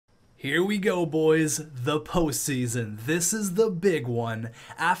Here we go, boys, the postseason. This is the big one.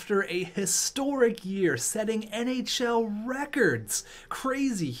 After a historic year setting NHL records.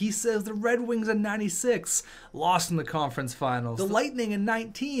 Crazy, he says the Red Wings in 96 lost in the conference finals. The Lightning in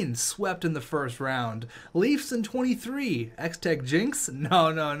 19 swept in the first round. Leafs in 23. xTech jinx?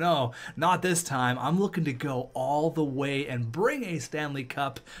 No, not this time. I'm looking to go all the way and bring a Stanley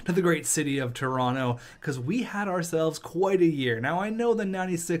Cup to the great city of Toronto because we had ourselves quite a year. Now, I know the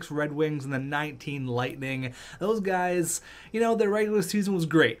 96 Red Wings and the 19 Lightning, those guys, you know, their regular season was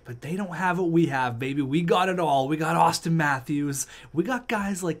great, but they don't have what we have, baby. We got it all. We got Austin Matthews. We got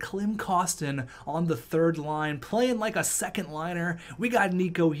guys like Klim Kostin on the third line playing like a second liner. We got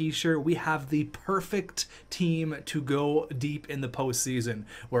Nico Hischier. We have the perfect team to go deep in the postseason.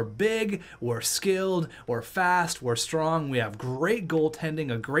 We're big, we're skilled, we're fast, we're strong. We have great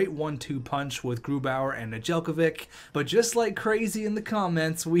goaltending, a great 1-2 punch with Grubauer and Nedeljkovic. But just like crazy in the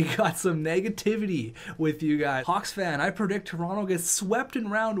comments, we got some negativity with you guys. Hawks fan, I predict Toronto gets swept in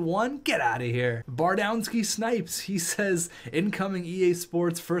round one. Get out of here. Bardowski snipes. He says incoming EA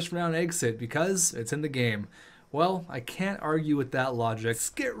Sports first round exit because it's in the game. Well, I can't argue with that logic. Let's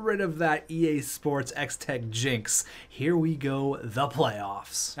get rid of that EA Sports xTech jinx. Here we go, the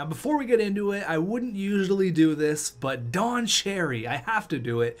playoffs. Now, before we get into it, I wouldn't usually do this, but Don Cherry, I have to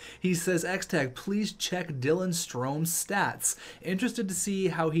do it. He says, xTech, please check Dylan Strome's stats. Interested to see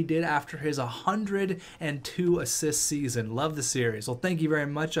how he did after his 102 assist season. Love the series. Well, thank you very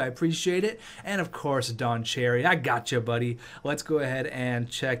much. I appreciate it. And of course, Don Cherry, I got you, buddy. Let's go ahead and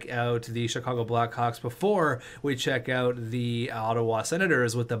check out the Chicago Blackhawks before we check out the Ottawa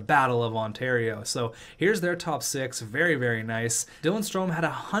Senators with the Battle of Ontario. So here's their top six. Very, very nice. Dylan Strome had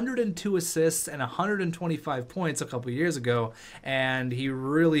 102 assists and 125 points a couple years ago, and he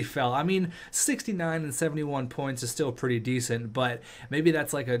really fell. I mean, 69 and 71 points is still pretty decent, but maybe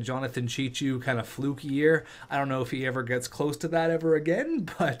that's like a Jonathan Chichu kind of fluke year. I don't know if he ever gets close to that ever again,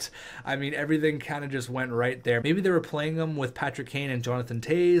 but I mean, everything kind of just went right there. Maybe they were playing him with Patrick Kane and Jonathan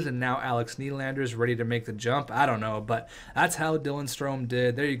Toews, and now Alex Nylander's ready to make the jump. I don't know, but that's how Dylan Strome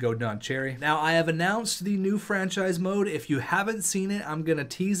did. There you go, Don Cherry. Now, I have announced the new franchise mode. If you haven't seen it, I'm going to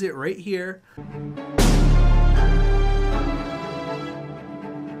tease it right here.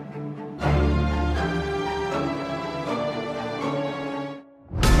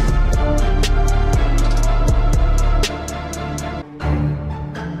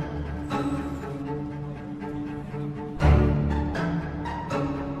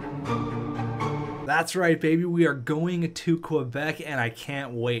 That's right, baby. We are going to Quebec, and I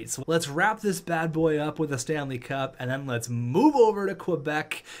can't wait. So let's wrap this bad boy up with a Stanley Cup, and then let's move over to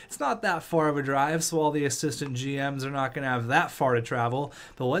Quebec. It's not that far of a drive, so all the assistant GMs are not going to have that far to travel.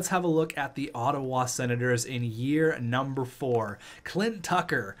 But let's have a look at the Ottawa Senators in year number 4. Clint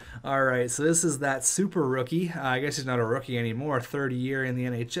Tucker. All right, so this is that super rookie. I guess he's not a rookie anymore. Third year in the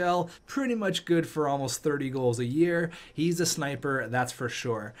NHL. Pretty much good for almost 30 goals a year. He's a sniper, that's for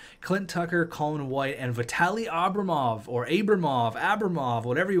sure. Clint Tucker, Colin White, and Vitaly Abramov,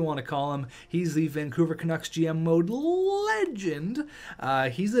 whatever you want to call him. He's the Vancouver Canucks GM mode legend.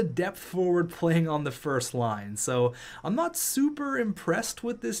 He's a depth forward playing on the first line, so I'm not super impressed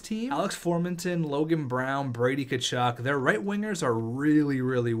with this team. Alex Formenton, Logan Brown, Brady Tkachuk, their right wingers are really,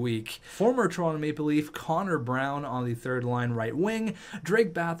 really weak. Former Toronto Maple Leaf Connor Brown on the third line right wing,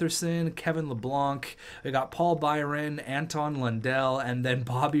 Drake Batherson, Kevin LeBlanc, we got Paul Byron, Anton Lundell, and then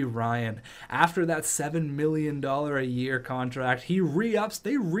Bobby Ryan. After that $7 million a year contract, he re-ups.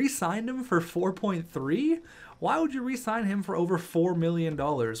 They re-signed him for 4.3. Why would you re-sign him for over $4 million?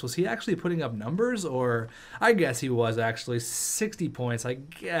 Was he actually putting up numbers? Or I guess he was actually 60 points, I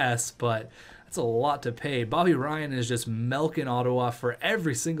guess, but that's a lot to pay. Bobby Ryan is just milking Ottawa for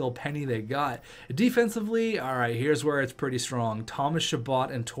every single penny they got. Defensively, all right, here's where it's pretty strong. Thomas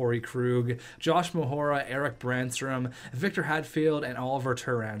Chabot and Torrey Krug, Josh Mahora, Eric Brandstrom, Victor Hadfield, and Oliver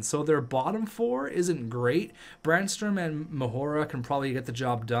Turan. So their bottom four isn't great. Brandstrom and Mahora can probably get the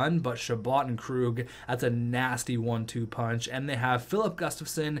job done, but Chabot and Krug, that's a nasty 1-2 punch. And they have Philip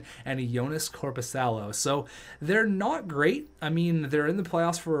Gustafson and Jonas Korpisalo. So they're not great. I mean, they're in the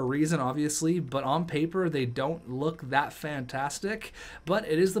playoffs for a reason, obviously, but on paper they don't look that fantastic. But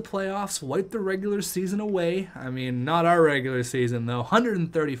it is the playoffs. Wipe the regular season away. I mean, not our regular season though.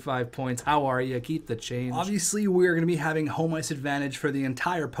 135 points. How are you? Keep the change. Obviously, we're going to be having home ice advantage for the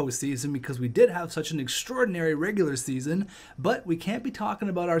entire postseason because we did have such an extraordinary regular season, but we can't be talking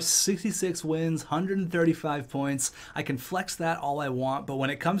about our 66 wins, 135 points. I can flex that all I want, but when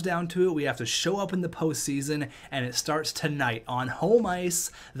it comes down to it, we have to show up in the postseason, and it starts tonight on home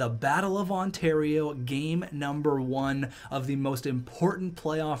ice, the Battle of Ontario. Ontario, game number 1 of the most important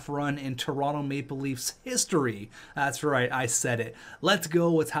playoff run in Toronto Maple Leafs history. That's right, I said it. Let's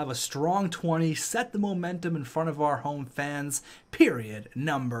go. Let's have a strong 20, set the momentum in front of our home fans. Period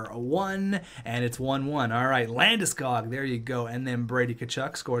number 1, and it's 1-1. All right, Landeskog, there you go, and then Brady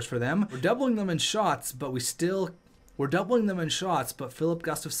Tkachuk scores for them. We're doubling them in shots, but Philip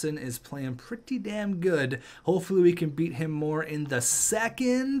Gustafsson is playing pretty damn good. Hopefully we can beat him more in the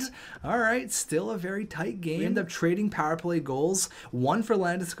second. All right, still a very tight game. We end up trading power play goals. One for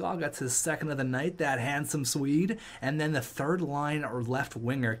Landeskog, that's his second of the night, that handsome Swede. And then the third line or left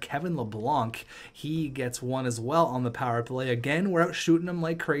winger, Kevin LeBlanc, he gets one as well on the power play. Again, we're out shooting him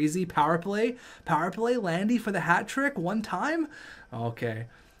like crazy. Power play, Landy for the hat trick one time. Okay.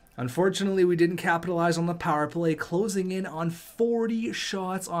 Unfortunately, we didn't capitalize on the power play, closing in on 40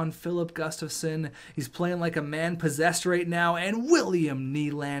 shots on Philip Gustafsson. He's playing like a man possessed right now, and William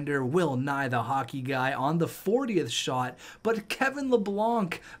Nylander, Will Nye the hockey guy, on the 40th shot. But Kevin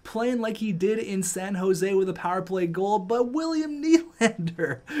LeBlanc playing like he did in San Jose with a power play goal, but William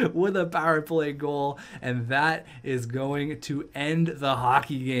Nylander with a power play goal, and that is going to end the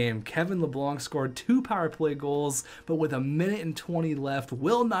hockey game. Kevin LeBlanc scored 2 power play goals, but with 1:20 left,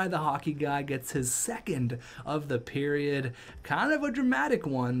 Will Nye the hockey guy gets his second of the period. Kind of a dramatic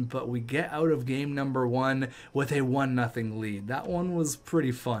one, but we get out of game number 1 with a 1-0 lead. That one was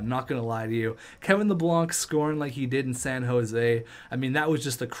pretty fun, not gonna lie to you. Kevin LeBlanc scoring like he did in San Jose. I mean, that was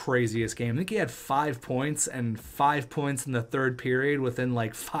just the craziest game. I think he had 5 points and 5 points in the third period within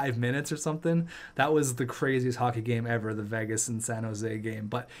like 5 minutes or something. That was the craziest hockey game ever, the Vegas and San Jose game.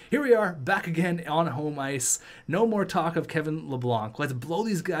 But here we are, back again on home ice. No more talk of Kevin LeBlanc. Let's blow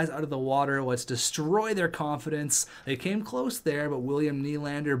these guys out of the water. Let's destroy their confidence. They came close there, but William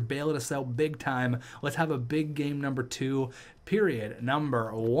Nylander bailed us out big time. Let's have a big game number 2. Period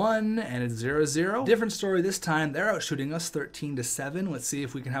number 1, and it's 0-0. Different story this time. They're out shooting us 13-7. Let's see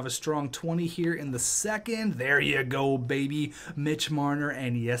if we can have a strong 20 here in the second. There you go, baby. Mitch Marner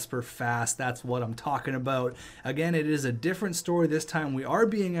and Jesper Fast. That's what I'm talking about. Again, it is a different story this time. We are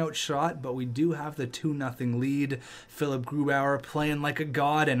being outshot, but we do have the 2-0 lead. Philip Grubauer playing like a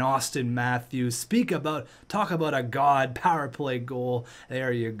god, and Austin Matthews. Talk about a god power play goal.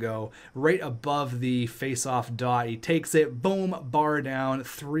 There you go. Right above the face-off dot. He takes it. Boom. Bar down,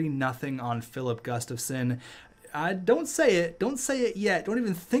 3-0 on Philip Gustafsson. Don't say it. Don't say it yet. Don't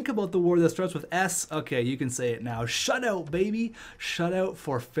even think about the word that starts with S. Okay, you can say it now. Shutout, baby. Shutout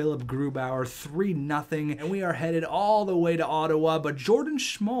for Philip Grubauer, 3-0. And we are headed all the way to Ottawa. But Jordan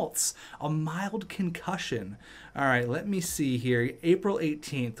Schmaltz, a mild concussion. All right, let me see here. April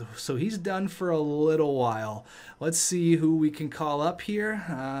 18th. So he's done for a little while. Let's see who we can call up here.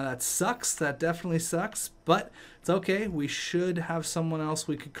 That sucks. That definitely sucks. But it's okay. We should have someone else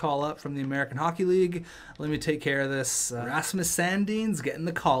we could call up from the American Hockey League. Let me take care of this. Rasmus Sandin's getting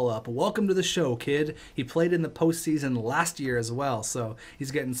the call up. Welcome to the show, kid. He played in the postseason last year as well, so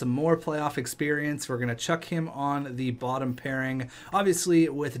he's getting some more playoff experience. We're going to chuck him on the bottom pairing, obviously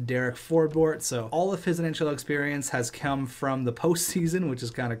with Derek Forbort. So all of his NHL experience has come from the postseason, which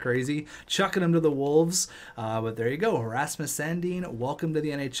is kind of crazy. Chucking him to the Wolves. But there you go. Rasmus Sandin, welcome to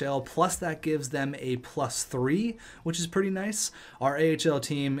the NHL. Plus that gives them a +3, which is pretty nice. Our AHL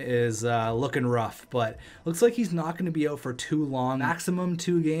team is looking rough, but looks like he's not going to be out for too long. Maximum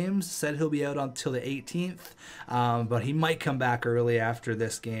 2 games. Said he'll be out until the 18th, but he might come back early after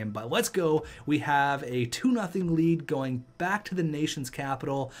this game. But let's go. We have a 2-0 lead going back to the nation's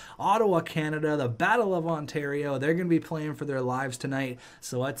capital, Ottawa, Canada, the Battle of Ontario. They're going to be playing for their lives tonight,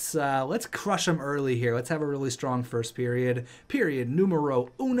 so let's crush them early here. Let's have a really strong first period. Period numero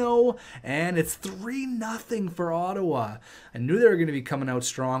uno, and it's 3-0 for Ottawa. I knew they were going to be coming out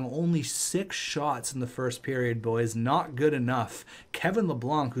strong. Only 6 shots in the first period, boys. Not good enough. Kevin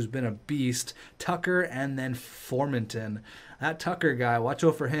LeBlanc, who's been a beast, Tucker, and then Formanton. That Tucker guy, watch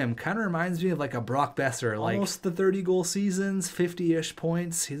out for him. Kind of reminds me of like a Brock Besser. Like almost the 30-goal seasons, 50-ish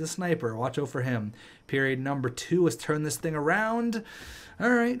points. He's a sniper. Watch out for him. Period number 2 has turned this thing around. All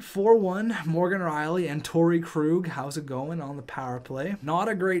right, 4-1, Morgan Riley and Torrey Krug. How's it going on the power play? Not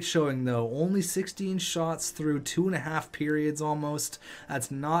a great showing, though. Only 16 shots through 2.5 periods almost. That's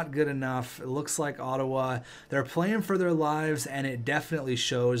not good enough. It looks like Ottawa, they're playing for their lives, and it definitely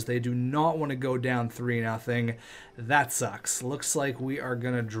shows. They do not want to go down 3-0. That sucks. Looks like we are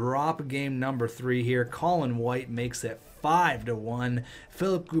going to drop game number 3 here. Colin White makes it 5-1.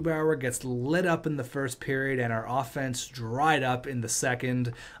 Philip Grubauer gets lit up in the first period, and our offense dried up in the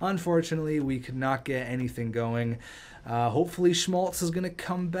second. Unfortunately, we could not get anything going. Hopefully Schmaltz is going to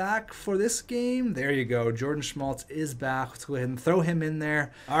come back for this game. There you go. Jordan Schmaltz is back. Let's go ahead and throw him in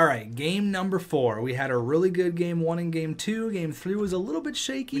there. All right, game number 4. We had a really good game 1 and game 2. Game 3 was a little bit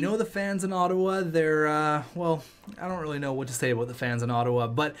shaky. We know the fans in Ottawa, they're, well, I don't really know what to say about the fans in Ottawa,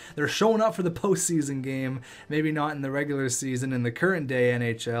 but they're showing up for the postseason game. Maybe not in the regular season in the current day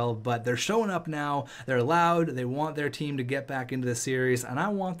NHL, but they're showing up now. They're loud. They want their team to get back into the series, and I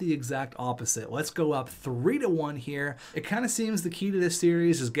want the exact opposite. Let's go up 3-1 here. It kind of seems the key to this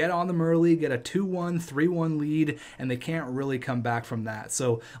series is get on them early, get a 2-1, 3-1 lead, and they can't really come back from that.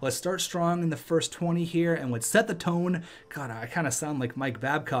 So let's start strong in the first 20 here, and let's set the tone. God, I kind of sound like Mike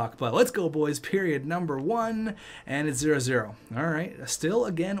Babcock, but let's go, boys. Period number 1, and it's 0-0. All right, still,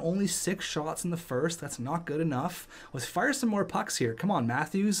 again, only 6 shots in the first. That's not good enough. Let's fire some more pucks here. Come on,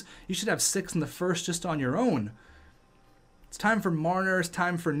 Matthews. You should have 6 in the first just on your own. It's time for Marner, it's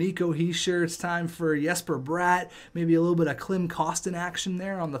time for Nico Hischier, it's time for Jesper Bratt, maybe a little bit of Klim Kostin action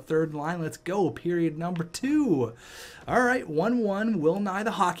there on the third line. Let's go, period number 2. All right, 1-1, Will Nye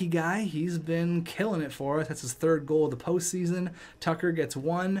the hockey guy. He's been killing it for us. That's his 3rd goal of the postseason. Tucker gets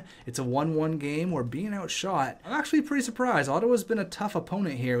 1. It's a 1-1 game. We're being outshot. I'm actually pretty surprised. Ottawa's been a tough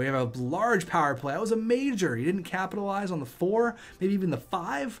opponent here. We have a large power play. That was a major. He didn't capitalize on the 4, maybe even the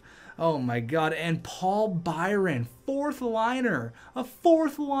 5. Oh my God, and Paul Byron, 4th liner. A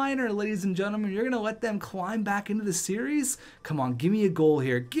 4th liner, ladies and gentlemen. You're going to let them climb back into the series? Come on, give me a goal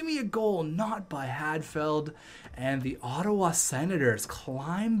here. Give me a goal, not by Hadfeld. And the Ottawa Senators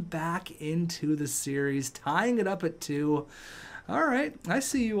climb back into the series, tying it up at 2. All right, I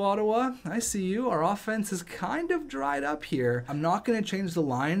see you, Ottawa. I see you. Our offense is kind of dried up here. I'm not going to change the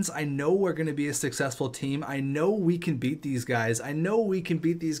lines. I know we're going to be a successful team. I know we can beat these guys. I know we can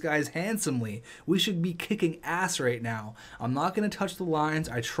beat these guys handsomely. We should be kicking ass right now. I'm not going to touch the lines.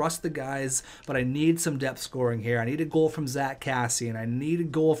 I trust the guys, but I need some depth scoring here. I need a goal from Zach Cassian. I need a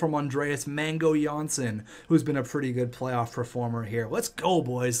goal from Andreas Mango Janssen, who's been a pretty good playoff performer here. Let's go,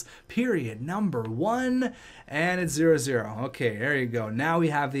 boys. Period number 1, and it's 0-0. Okay, there you go. Now we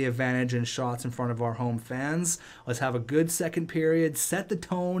have the advantage in shots in front of our home fans. Let's have a good second period, set the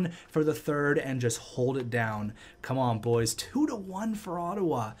tone for the third, and just hold it down. Come on, boys. 2-1 for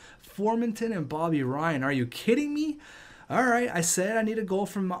Ottawa. Formanton and Bobby Ryan. Are you kidding me? All right, I said I need a goal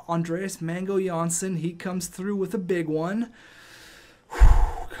from Andreas Mango Janssen. He comes through with a big one.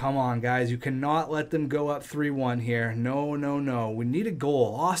 Come on, guys. You cannot let them go up 3-1 here. No, no, no. We need a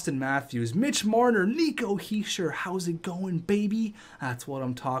goal. Austin Matthews, Mitch Marner, Nico Hischier. How's it going, baby? That's what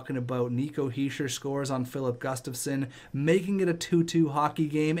I'm talking about. Nico Hischier scores on Philip Gustafsson, making it a 2-2 hockey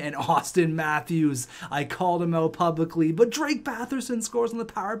game. And Austin Matthews, I called him out publicly, but Drake Batherson scores on the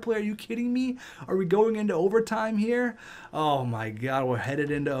power play. Are you kidding me? Are we going into overtime here? Oh, my God. We're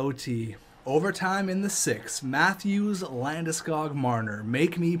headed into OT. Overtime in the 6th. Matthews, Landeskog, Marner.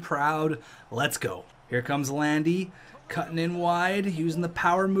 Make me proud. Let's go. Here comes Landy, cutting in wide, using the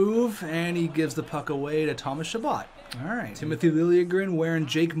power move, and he gives the puck away to Thomas Chabot. All right. Timothy Liljegren wearing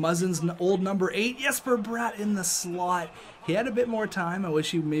Jake Muzzin's old number 8. Jesper Bratt in the slot. He had a bit more time. I wish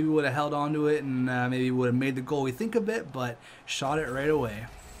he maybe would have held on to it and maybe would have made the goal we think of it, but shot it right away.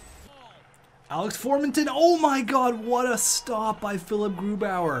 Alex Formanton, oh my God, what a stop by Philip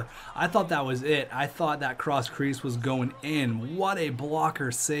Grubauer. I thought that was it. I thought that cross crease was going in. What a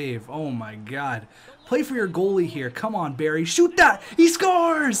blocker save. Oh my God. Play for your goalie here. Come on, Barry. Shoot that. He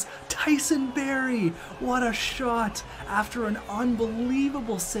scores. Tyson Barrie. What a shot. After an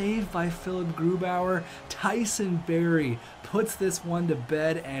unbelievable save by Philip Grubauer, Tyson Barrie puts this one to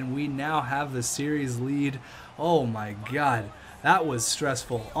bed, and we now have the series lead. Oh my God. That was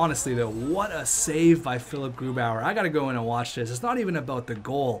stressful. Honestly, though, what a save by Philip Grubauer. I got to go in and watch this. It's not even about the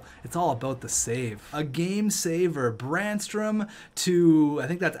goal. It's all about the save. A game saver. Brandstrom to, I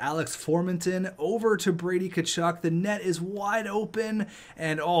think that's Alex Formanton, over to Brady Tkachuk. The net is wide open,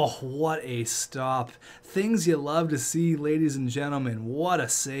 and oh, what a stop. Things you love to see, ladies and gentlemen. What a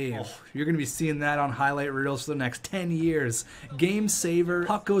save. Oh, you're going to be seeing that on highlight reels for the next 10 years. Game saver.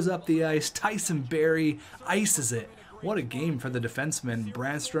 Puck goes up the ice. Tyson Barrie ices it. What a game for the defensemen,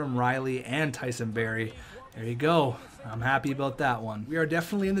 Brandstrom, Riley, and Tyson Barrie. There you go. I'm happy about that one. We are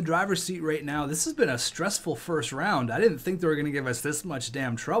definitely in the driver's seat right now. This has been a stressful first round. I didn't think they were going to give us this much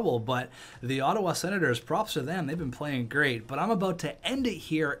damn trouble, but the Ottawa Senators, props to them. They've been playing great, but I'm about to end it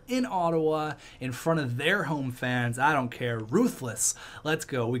here in Ottawa in front of their home fans. I don't care. Ruthless. Let's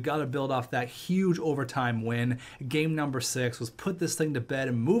go. We got to build off that huge overtime win. Game number 6. Let's put this thing to bed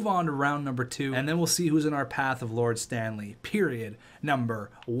and move on to round number 2, and then we'll see who's in our path of Lord Stanley. Period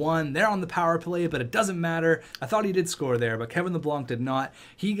number 1. They're on the power play, but it doesn't matter. I thought he did score there, but Kevin LeBlanc did not.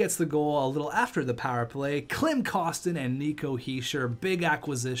 He gets the goal a little after the power play. Klim Kostin and Nico Hischier, big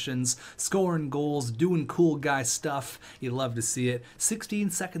acquisitions, scoring goals, doing cool guy stuff. You love to see it. 16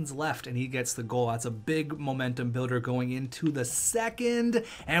 seconds left, and he gets the goal. That's a big momentum builder going into the second,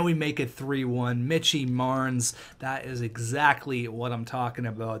 and we make it 3-1. Mitchie Marnes, that is exactly what I'm talking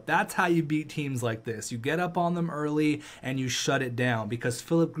about. That's how you beat teams like this. You get up on them early, and you shut it down, because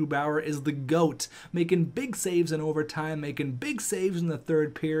Philip Grubauer is the GOAT, making big saves in overtime, making big saves in the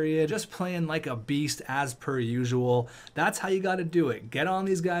third period, just playing like a beast as per usual. That's how you got to do it. Get on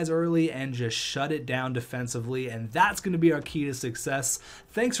these guys early and just shut it down defensively, and that's going to be our key to success.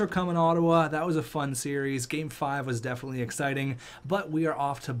 Thanks for coming, Ottawa. That was a fun series. Game 5 was definitely exciting, but we are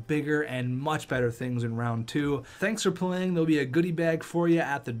off to bigger and much better things in round 2. Thanks for playing. There'll be a goodie bag for you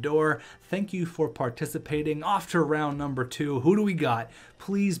at the door. Thank you for participating. Off to round number 2. Who do we got?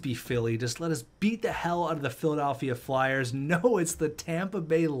 Please be Philly. Just let us beat the hell out of the Philadelphia Flyers. No, it's the Tampa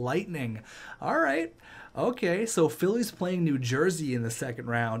Bay Lightning. All right. Okay, so Philly's playing New Jersey in the second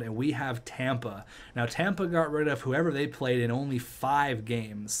round, and we have Tampa. Now, Tampa got rid of whoever they played in only 5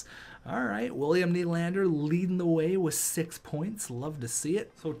 games. All right, William Nylander leading the way with 6 points. Love to see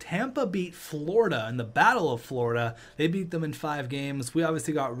it. So Tampa beat Florida in the Battle of Florida. They beat them in 5 games. We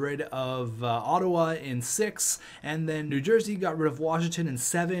obviously got rid of Ottawa in 6, and then New Jersey got rid of Washington in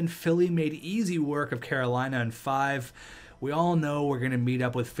 7. Philly made easy work of Carolina in 5. We all know we're going to meet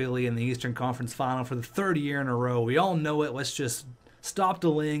up with Philly in the Eastern Conference Final for the 3rd year in a row. We all know it. Let's just stop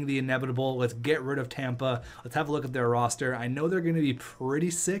delaying the inevitable. Let's get rid of Tampa. Let's have a look at their roster. I know they're going to be pretty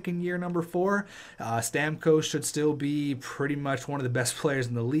sick in year number 4. Stamkos should still be pretty much one of the best players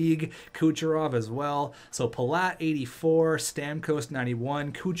in the league. Kucherov as well. So Palat 84, Stamkos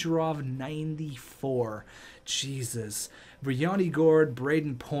 91, Kucherov 94. Jesus. Brianna Gord,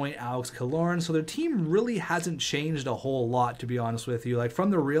 Braden Point, Alex Killorn. So their team really hasn't changed a whole lot, to be honest with you. Like,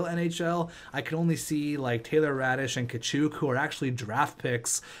 from the real NHL, I can only see like Taylor Radish and Kachuk, who are actually draft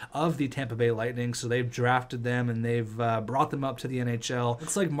picks of the Tampa Bay Lightning. So they've drafted them and they've brought them up to the NHL.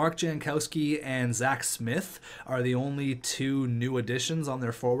 Looks like Mark Jankowski and Zach Smith are the only 2 new additions on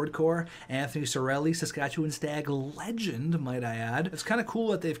their forward core. Anthony Cirelli, Saskatchewan Stag legend, might I add. It's kind of cool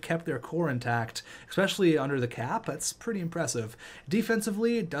that they've kept their core intact, especially under the cap. That's pretty impressive.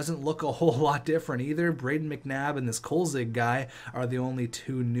 Defensively, it doesn't look a whole lot different either. Braden McNabb and this Kolzig guy are the only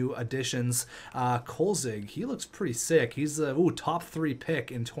 2 new additions. Kolzig, he looks pretty sick. He's a top 3 pick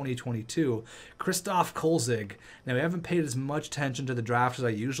in 2022. Christoph Kolzig. Now, we haven't paid as much attention to the draft as I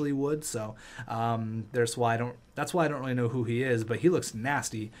usually would, so that's why I don't really know who he is, but he looks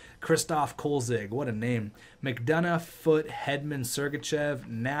nasty. Christoph Kolzig, what a name. McDonough, Foote, Hedman, Sergachev,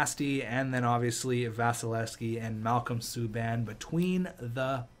 nasty, and then obviously Vasilevsky and Malcolm Subban between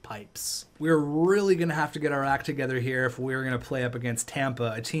the pipes. We're really going to have to get our act together here if we're going to play up against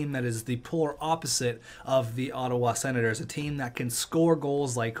Tampa, a team that is the polar opposite of the Ottawa Senators, a team that can score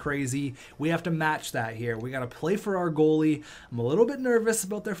goals like crazy. We have to match that here. We got to play for our goalie. I'm a little bit nervous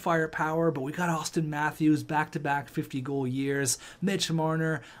about their firepower, but we got Austin Matthews, back-to-back 50-goal years. Mitch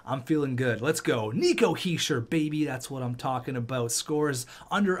Marner, I'm feeling good. Let's go. Nico Hischier, baby, that's what I'm talking about. Scores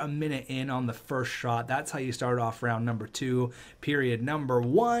under a minute in on the first shot. That's how you start off round number 2, period number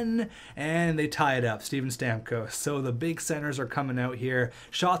 1, and they tie it up. Steven Stamkos. So the big centers are coming out here.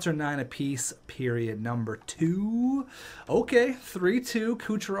 Shots are 9 apiece, period number 2. Okay, 3-2.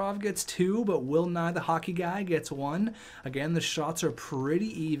 Kucherov gets 2, but Will Nye, the hockey guy, gets 1. Again, the shots are pretty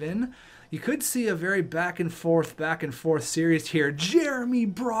even. You could see a very back and forth series here. Jeremy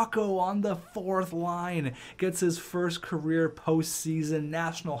Bracco on the 4th line gets his first career postseason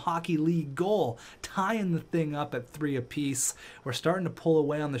National Hockey League goal, tying the thing up at 3 apiece. We're starting to pull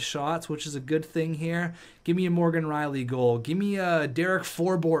away on the shots, which is a good thing here. Give me a Morgan Riley goal. Give me a Derek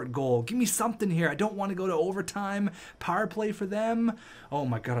Forbort goal. Give me something here. I don't want to go to overtime. Power play for them. Oh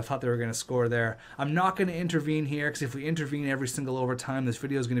my God, I thought they were going to score there. I'm not going to intervene here, because if we intervene every single overtime, this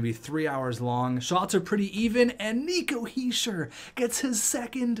video is going to be 3 hours long. Shots are pretty even, and Nico Hischier gets his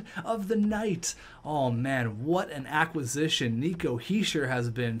 2nd of the night. Oh man, what an acquisition Nico Hischier has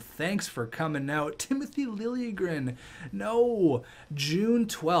been. Thanks for coming out. Timothy Liljegren. No. June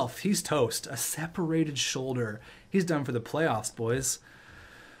 12th. He's toast. A separated shoulder. He's done for the playoffs, boys.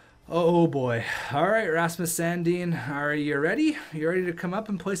 Oh boy. All right, Rasmus Sandin, are you ready? You ready to come up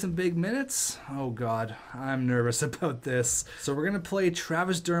and play some big minutes? Oh God, I'm nervous about this. So we're going to play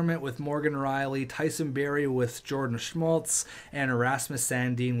Travis Dermott with Morgan Riley, Tyson Barrie with Jordan Schmaltz, and Rasmus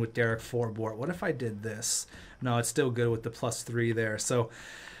Sandin with Derek Forbort. What if I did this? No, it's still good with the +3 there. So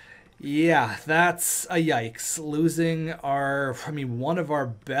Yeah, that's a yikes. Losing one of our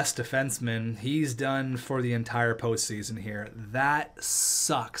best defensemen, he's done for the entire postseason here. That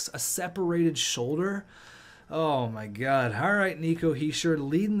sucks. A separated shoulder? Oh my god. All right, Nico Hischier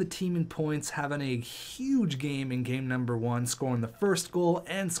leading the team in points, having a huge game in game number 1, scoring the first goal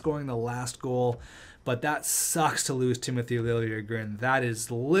and scoring the last goal. But that sucks to lose Timothy Liljegren. That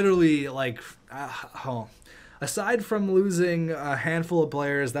is literally like, aside from losing a handful of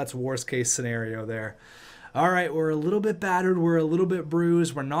players, that's worst case scenario there. All right, we're a little bit battered. We're a little bit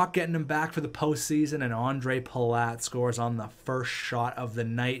bruised. We're not getting him back for the postseason, and Andre Palat scores on the first shot of the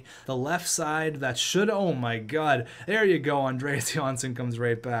night. The left side, that should, oh my god. There you go, Andreas Janssen comes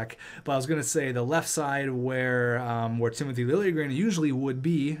right back. But I was going to say, the left side where Timothy Liljegren usually would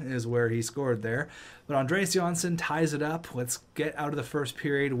be is where he scored there. But Andreas Janssen ties it up. Let's get out of the first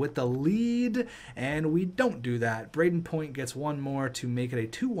period with the lead, and we don't do that. Braden Point gets one more to make it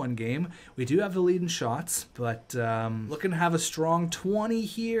a 2-1 game. We do have the lead in shots, but looking to have a strong 20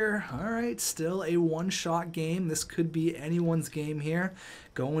 here. All right, still a one-shot game. This could be anyone's game here.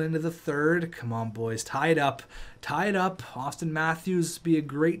 Going into the third. Come on, boys. Tie it up. Tie it up. Austin Matthews, be a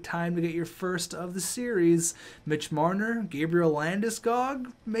great time to get your first of the series. Mitch Marner, Gabriel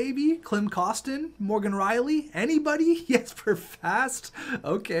Landeskog, maybe. Klim Kostin, Morgan Riley, anybody? Jesper Fast.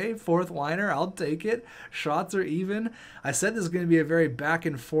 Okay, fourth liner, I'll take it. Shots are even. I said this is going to be a very back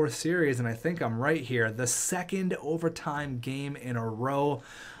and forth series, and I think I'm right here. The second overtime game in a row.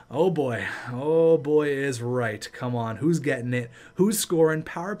 Oh boy is right. Come on, who's getting it? Who's scoring?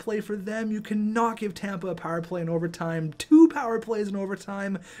 Power play for them. You cannot give Tampa a power play in overtime. 2 power plays in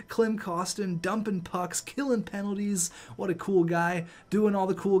overtime. Klim Kostin dumping pucks, killing penalties. What a cool guy. Doing all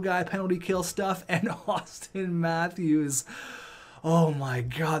the cool guy penalty kill stuff. And Austin Matthews. Oh my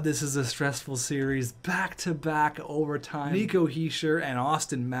god, this is a stressful series. Back-to-back overtime. Nico Hischier and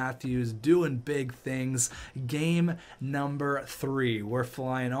Austin Matthews doing big things. Game number 3. We're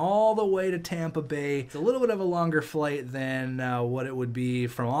flying all the way to Tampa Bay. It's a little bit of a longer flight than what it would be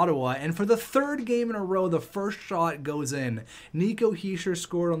from Ottawa. And for the third game in a row, the first shot goes in. Nico Hischier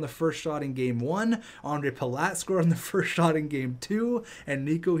scored on the first shot in game 1. Andre Palat scored on the first shot in game 2. And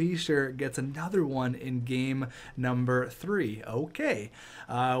Nico Hischier gets another one in game number 3. Okay.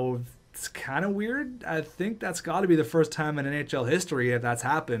 It's kind of weird. I think that's got to be the first time in NHL history that that's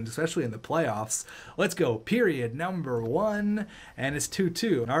happened, especially in the playoffs. Let's go. Period number 1, and it's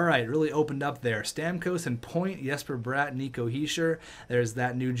 2-2. All right, really opened up there. Stamkos and Point, Jesper Bratt, Nico Hischier. There's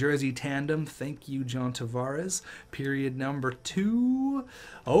that New Jersey tandem. Thank you, John Tavares. Period number 2.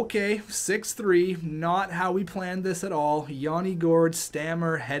 Okay, 6-3. Not how we planned this at all. Yanni Gord,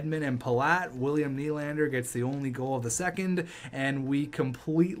 Stammer, Hedman, and Palat. William Nylander gets the only goal of the second, and we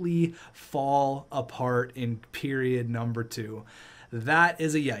completely fall apart in period number 2. That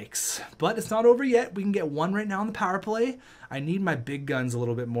is a yikes. But it's not over yet. We can get one right now on the power play. I need my big guns a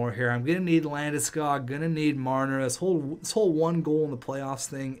little bit more here. I'm going to need Landeskog, going to need Marner. This whole one goal in the playoffs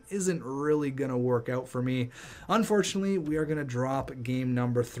thing isn't really going to work out for me. Unfortunately, we are going to drop game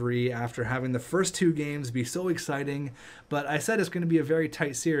number 3 after having the first 2 games be so exciting. But I said it's going to be a very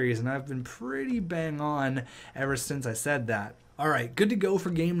tight series, and I've been pretty bang on ever since I said that. All right, good to go for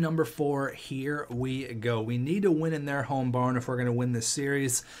game number 4. Here we go. We need to win in their home barn if we're going to win this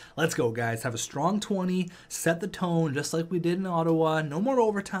series. Let's go, guys. Have a strong 20. Set the tone just like we did in Ottawa. No more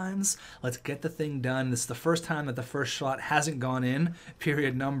overtimes. Let's get the thing done. This is the first time that the first shot hasn't gone in.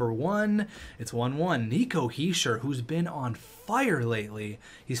 Period number 1. It's 1-1. Nico Hischier, who's been on fire lately.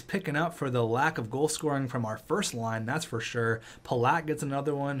 He's picking up for the lack of goal scoring from our first line, that's for sure. Palat gets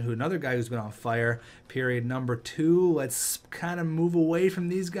another one, another guy who's been on fire. Period number 2. Let's kind of move away from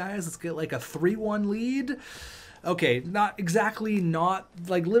these guys. Let's get like a 3-1 lead. Okay, not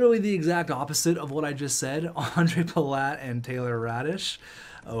like literally the exact opposite of what I just said. Andre Palat and Taylor Radish.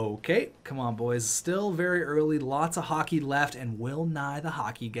 Okay, come on, boys. Still very early. Lots of hockey left, and Will Nye, the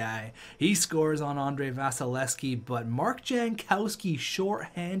hockey guy. He scores on Andre Vasilevsky, but Mark Jankowski,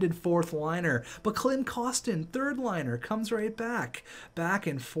 short-handed fourth liner. But Klim Kostin, third liner, comes right back. Back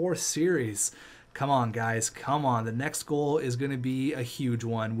and forth series. Come on, guys. Come on. The next goal is going to be a huge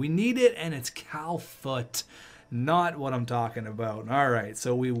one. We need it, and it's Cal Foote. Not what I'm talking about. All right,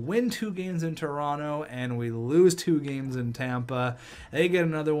 so we win 2 games in Toronto and we lose 2 games in Tampa. They get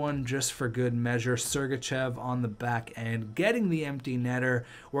another one just for good measure. Sergachev on the back end, getting the empty netter.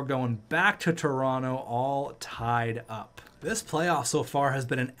 We're going back to Toronto all tied up. This playoff so far has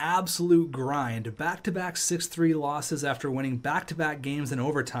been an absolute grind. Back-to-back 6-3 losses after winning back-to-back games in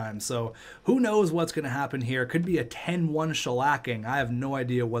overtime. So who knows what's going to happen here. Could be a 10-1 shellacking. I have no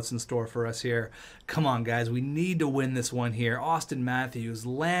idea what's in store for us here. Come on, guys. We need to win this one here. Austin Matthews,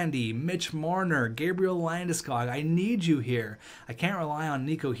 Landy, Mitch Marner, Gabriel Landeskog. I need you here. I can't rely on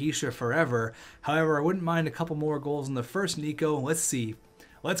Nico Hischier forever. However, I wouldn't mind a couple more goals in the first, Nico. Let's see.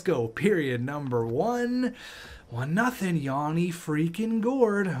 Let's go. Period number 1. 1-0, Yanni freaking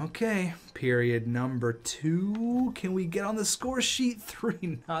Gord. Okay. Period number 2. Can we get on the score sheet?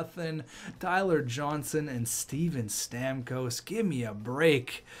 3-0. Tyler Johnson and Steven Stamkos. Give me a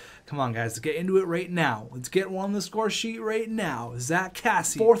break. Come on, guys. Let's get into it right now. Let's get one on the score sheet right now. Zach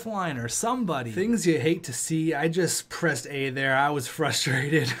Cassie, fourth liner, somebody. Things you hate to see. I just pressed A there. I was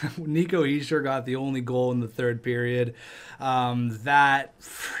frustrated. Nico Hischier got the only goal in the third period. That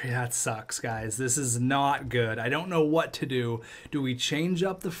sucks, guys. This is not good. I don't know what to do. Do we change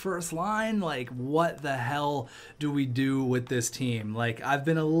up the first line? Like, what the hell do we do with this team? Like, I've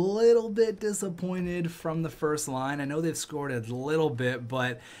been a little bit disappointed from the first line. I know they've scored a little bit,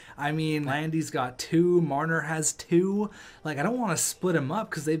 but I mean, Landy's got 2, Marner has 2. Like, I don't want to split them up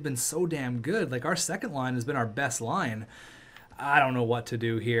because they've been so damn good. Like, our second line has been our best line. I don't know what to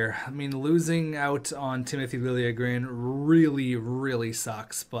do here. I mean, losing out on Timothy Liljegren really, really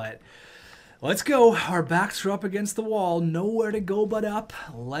sucks, but let's go. Our backs are up against the wall. Nowhere to go but up.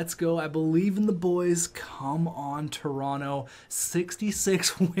 Let's go. I believe in the boys. Come on, Toronto.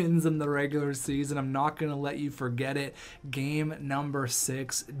 66 wins in the regular season. I'm not going to let you forget it. Game number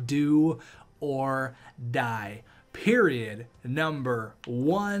 6. Do or die. Period number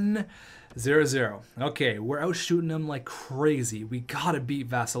 1. 0-0. Okay, we're out shooting them like crazy. We gotta beat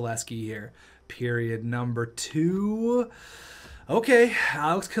Vasilevsky here. Period number 2. Okay,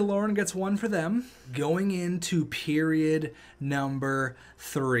 Alex Killorn gets 1 for them. Going into period number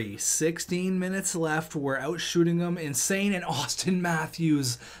 3. 16 minutes left. We're out shooting them. Insane. And Austin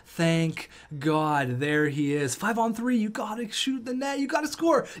Matthews, thank God, there he is. 5-on-3. You gotta shoot the net. You gotta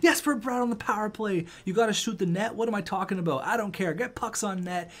score. Jesper Bratt on the power play. You gotta shoot the net. What am I talking about? I don't care. Get pucks on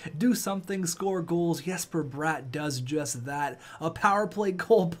net. Do something. Score goals. Jesper Bratt does just that. A power play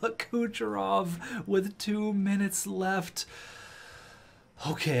goal, but Kucherov with 2 minutes left.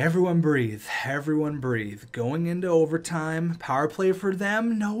 Okay, everyone breathe. Everyone breathe. Going into overtime. Power play for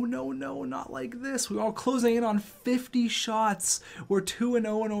them? No, no, no, not like this. We're all closing in on 50 shots. We're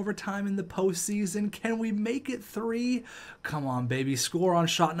 2-0 in overtime in the postseason. Can we make it 3? Come on, baby. Score on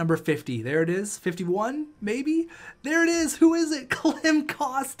shot number 50. There it is. 51, maybe? There it is. Who is it? Klim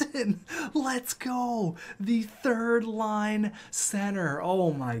Kostin. Let's go. The third line center.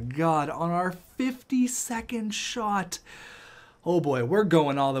 Oh, my God. On our 52nd shot. Oh boy, we're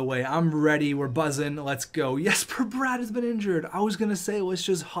going all the way. I'm ready. We're buzzing. Let's go. Jesper Bratt has been injured. I was going to say, let's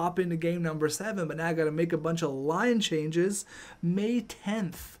just hop into game number 7, but now I got to make a bunch of line changes. May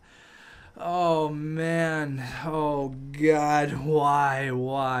 10th. Oh, man. Oh, God. Why?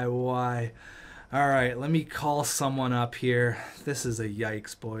 All right, let me call someone up here. This is a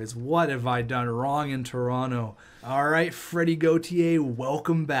yikes, boys. What have I done wrong in Toronto? All right, Freddie Gauthier,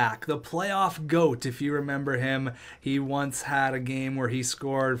 welcome back. The playoff GOAT, if you remember him. He once had a game where he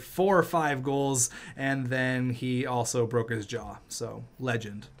scored 4 or 5 goals, and then he also broke his jaw. So,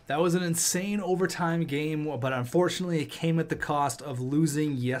 legend. That was an insane overtime game, but unfortunately it came at the cost of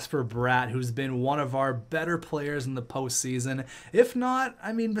losing Jesper Bratt, who's been one of our better players in the postseason. If not,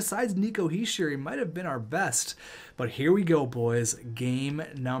 I mean, besides Nico Hischier, he might have been our best. But here we go, boys. Game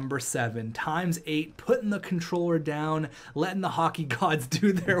number 7. ×8, putting the controller down, letting the hockey gods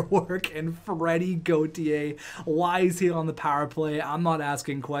do their work, and Freddie Gauthier, why is he on the power play? I'm not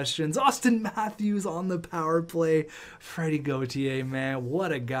asking questions. Austin Matthews on the power play. Freddie Gauthier, man,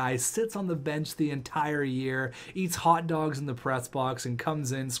 what a guy. Sits on the bench the entire year, eats hot dogs in the press box, and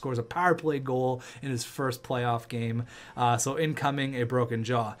comes in, scores a power play goal in his first playoff game. So incoming, a broken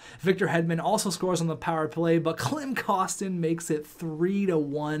jaw. Victor Hedman also scores on the power play, but Klim Kostin makes it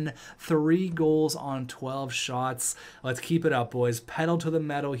 3-1, 3 goals on 12 shots. Let's keep it up, boys. Pedal to the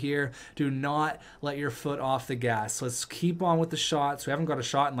metal here. Do not let your foot off the gas. Let's keep on with the shots. We haven't got a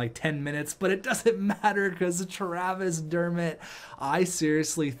shot in like 10 minutes, but it doesn't matter because Travis Dermott, I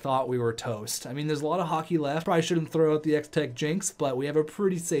seriously thought we were toast. I mean, there's a lot of hockey left. Probably shouldn't throw out the xTech jinx, but we have a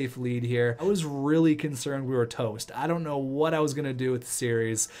pretty safe lead here. I was really concerned we were toast. I don't know what I was going to do with the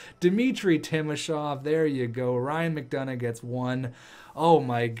series. Dmitry Timashov, there you go. Ryan McDonough gets 1. Oh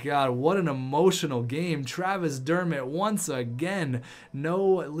my God, what an emotional game. Travis Dermott once again.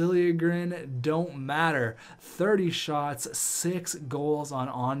 No Liljegren don't matter. 30 shots, 6 goals on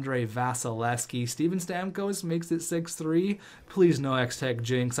Andre Vasilevsky. Steven Stamkos makes it 6-3. Please no xTech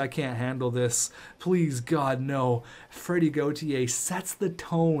jinx. I can't handle this. Please God no. Freddie Gauthier sets the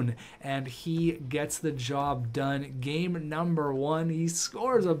tone and he gets the job done. Game number 1. He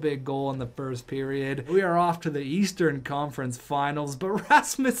scores a big goal in the first period. We are off to the Eastern Conference Finals, but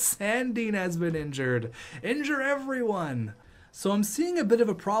Rasmus Sandin has been injured. Injure everyone. So I'm seeing a bit of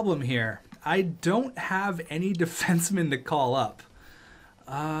a problem here. I don't have any defensemen to call up.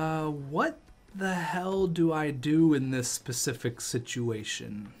 What the hell do I do in this specific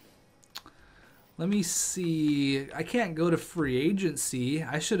situation? Let me see. I can't go to free agency.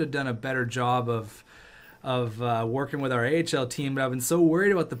 I should have done a better job of working with our AHL team, but I've been so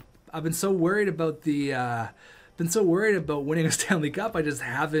worried about winning a Stanley Cup. I just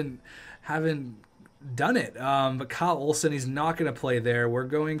haven't done it. But Kyle Olsen, he's not going to play there. We're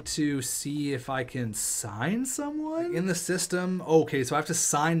going to see if I can sign someone in the system. Okay, so I have to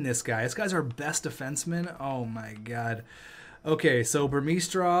sign this guy. This guy's our best defenseman. Oh my God. Okay, so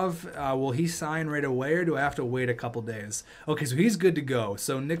Burmistrov, will he sign right away or do I have to wait a couple days? Okay, so he's good to go.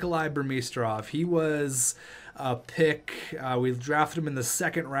 So Nikolai Burmistrov, he was a pick. We drafted him in the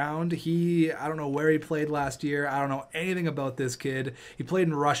 2nd round. I don't know where he played last year. I don't know anything about this kid. He played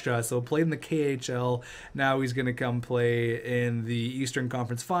in Russia, so played in the KHL. Now he's going to come play in the Eastern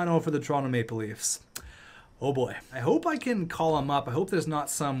Conference Final for the Toronto Maple Leafs. Oh boy. I hope I can call him up. I hope there's not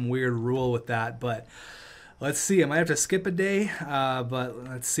some weird rule with that, but let's see. I might have to skip a day, but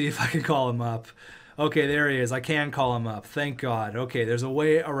let's see if I can call him up. Okay, there he is. I can call him up. Thank God. Okay, there's a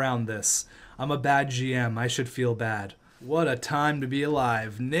way around this. I'm a bad GM. I should feel bad. What a time to be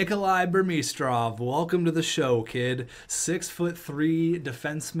alive. Nikolai Burmistrov, welcome to the show, kid. 6'3"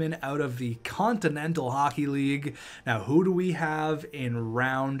 defenseman out of the Continental Hockey League. Now, who do we have in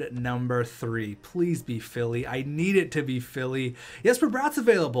round number 3? Please be Philly. I need it to be Philly. Jesper Bratt's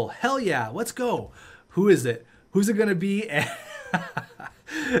available. Hell yeah. Let's go. Who is it? Who's it going to be?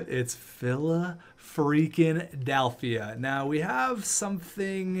 It's Philadelphia. Now, we have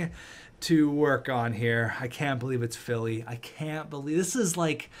something to work on here. I can't believe it's Philly. I can't believe this is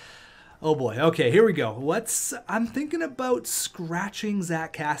like, oh boy. Okay, here we go. I'm thinking about scratching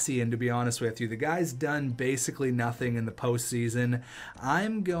Zach Cassian, to be honest with you. The guy's done basically nothing in the postseason.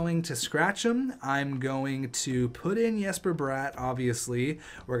 I'm going to scratch him. I'm going to put in Jesper Bratt, obviously.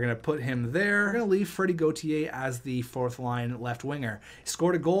 We're going to put him there. We're going to leave Freddie Gauthier as the 4th line left winger. He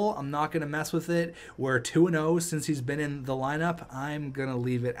scored a goal. I'm not going to mess with it. We're 2-0 since he's been in the lineup. I'm going to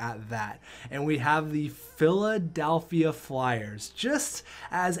leave it at that. And we have the Philadelphia Flyers. Just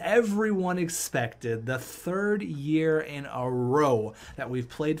as everyone expected, the 3rd year in a row that we've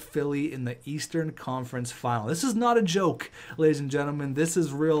played Philly in the Eastern Conference Final. This is not a joke, ladies and gentlemen. This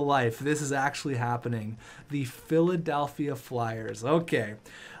is real life. This is actually happening. The Philadelphia Flyers. Okay,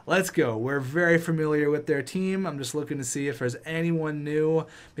 let's go. We're very familiar with their team. I'm just looking to see if there's anyone new.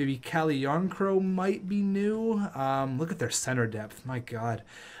 Maybe Calle Jarnkrok might be new. Look at their center depth. My God.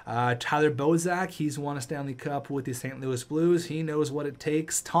 Tyler Bozak, he's won a Stanley Cup with the St. Louis Blues. He knows what it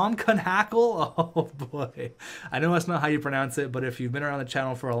takes. Tom Kunhackle, oh boy. I know that's not how you pronounce it, but if you've been around the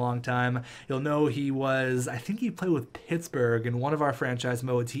channel for a long time, you'll know I think he played with Pittsburgh in one of our franchise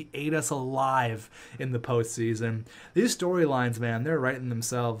modes. He ate us alive in the postseason. These storylines, man, they're writing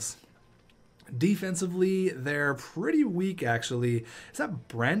themselves. Defensively, they're pretty weak, actually. Is that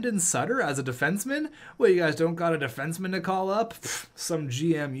Brandon Sutter as a defenseman? Well, you guys don't got a defenseman to call up? Pfft, some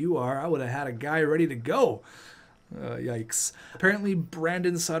GM you are. I would have had a guy ready to go. Yikes. Apparently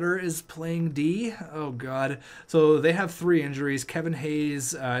Brandon Sutter is playing D. Oh God. So they have 3 injuries: Kevin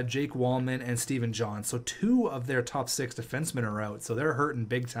Hayes, Jake Wallman, and Steven John. So 2 of their top 6 defensemen are out. So they're hurting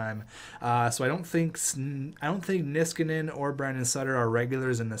big time. So I don't think Niskanen or Brandon Sutter are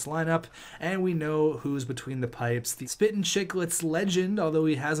regulars in this lineup. And we know who's between the pipes. The Spittin' Chicklets legend, although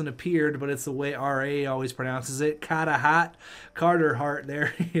he hasn't appeared, but it's the way RA always pronounces it. Carter Hart,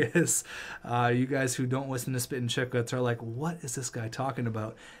 there he is. You guys who don't listen to Spittin' Chicklets are like, what is this guy talking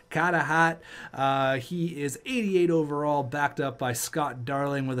about? Katahat, he is 88 overall, backed up by Scott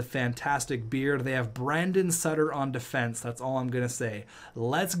Darling with a fantastic beard. They have Brandon Sutter on defense. That's all I'm going to say.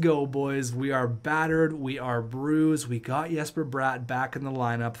 Let's go, boys. We are battered. We are bruised. We got Jesper Bratt back in the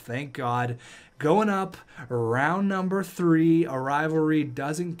lineup. Thank God. Going up, round number 3. A rivalry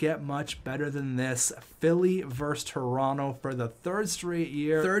doesn't get much better than this. Philly versus Toronto for the third straight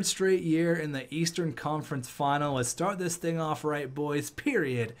year. Third straight year in the Eastern Conference Final. Let's start this thing off right, boys.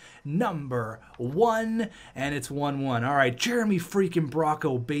 Period number 1. And it's 1-1. All right, Jeremy freaking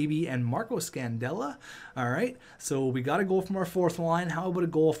Bracco, baby, and Marco Scandella. All right, so we got a goal from our fourth line. How about a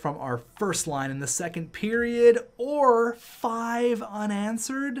goal from our first line in the second period? Or 5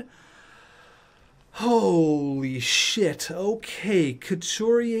 unanswered? Holy shit. Okay,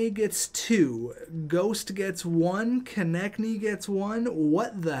 Couturier gets 2. Ghost gets 1. Konechny gets 1.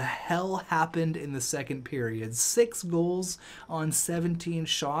 What the hell happened in the second period? 6 goals on 17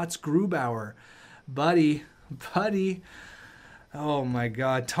 shots. Grubauer. Buddy. Oh my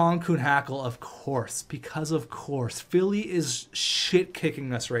god. Tom Kuhn-Hackl, of course. Because of course. Philly is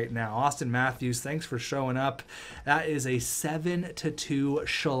shit-kicking us right now. Austin Matthews, thanks for showing up. That is a 7-2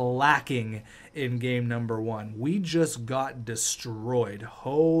 shellacking in game number 1. We just got destroyed.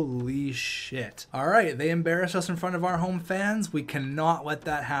 Holy shit. Alright, they embarrassed us in front of our home fans. We cannot let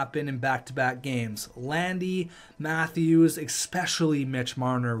that happen in back-to-back games. Landy, Matthews, especially Mitch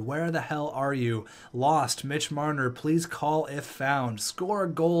Marner. Where the hell are you? Lost. Mitch Marner, please call if found. Score a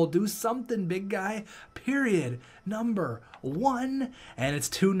goal. Do something, big guy. Period number 1. And it's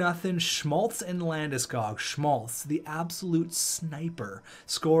 2-0. Schmaltz and Landeskog. Schmaltz, the absolute sniper,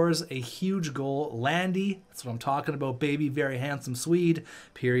 scores a huge goal. Landy, that's what I'm talking about, baby. Very handsome Swede.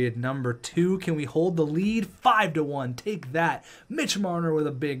 Period number 2. Can we hold the lead? 5-1. Take that. Mitch Marner with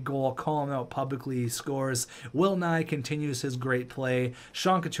a big goal. Call him out publicly. He scores. Will Nye continues his great play.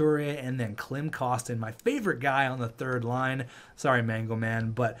 Sean Couturier and then Klim Kostin, my favorite guy on the third line. Sorry, Mango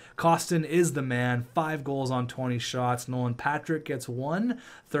Man, but Kostin is the man. 5 goals on 20 shots. Nolan Patrick gets 1.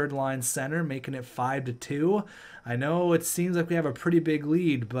 Third line center, making it 5-2. I know it seems like we have a pretty big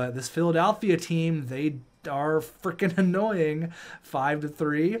lead, but this Philadelphia team, they are freaking annoying.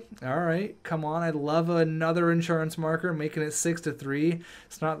 5-3. All right, come on. I'd love another insurance marker, making it 6-3.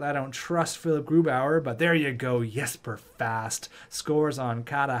 It's not that I don't trust Philip Grubauer, but there you go. Jesper Fast scores on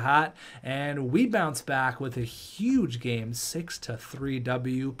Katahat, and we bounce back with a huge game, 6-3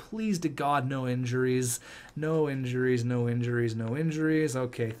 W. Please to God, no injuries. No injuries, no injuries, no injuries.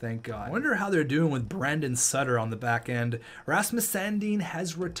 Okay, thank God. I wonder how they're doing with Brendan Sutter on the back end. Rasmus Sandin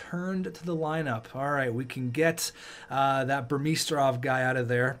has returned to the lineup. All right, we can get that Burmistrov guy out of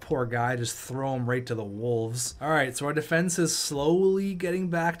there. Poor guy, just throw him right to the wolves. All right, so our defense is slowly getting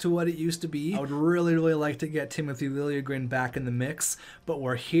back to what it used to be. I would really like to get Timothy Liljegren back in the mix, but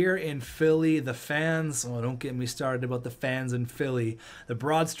we're here in Philly. The fans, oh, don't get me started about the fans in Philly. The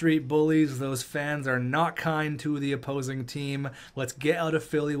Broad Street Bullies, those fans are not kind to the opposing team. Let's get out of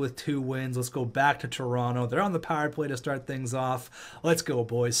Philly with 2 wins. Let's go back to Toronto. They're on the power play to start things off. Let's go,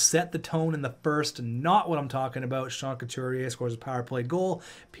 boys. Set the tone in the first. Not what I'm talking about. Sean Couturier scores a power play goal.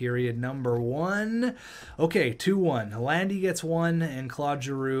 Period number 1. Okay, 2-1. Landy gets 1, and Claude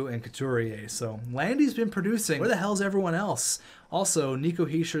Giroux and Couturier. So Landy's been producing. Where the hell's everyone else? Also, Nico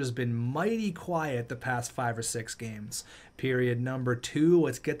Hischier been mighty quiet the past 5 or 6 games. Period number 2.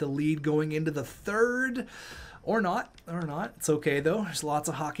 Let's get the lead going into the third. Or not. It's okay, though. There's lots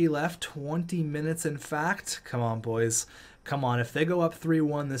of hockey left. 20 minutes, in fact. Come on, boys. Come on, if they go up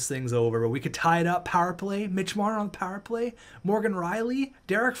 3-1, this thing's over. But we could tie it up. Power play. Mitch Marner on the power play. Morgan Riley.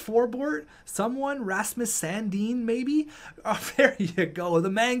 Derek Forbort. Someone. Rasmus Sandin, maybe? Oh, there you go. The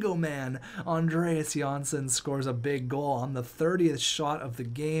Mango Man. Andreas Janssen scores a big goal on the 30th shot of the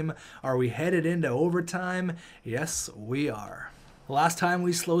game. Are we headed into overtime? Yes, we are. Last time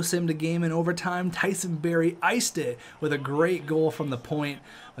we slow simmed a game in overtime, Tyson Barrie iced it with a great goal from the point.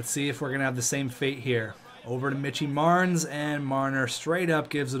 Let's see if we're going to have the same fate here. Over to Mitchie Marnes, and Marner straight up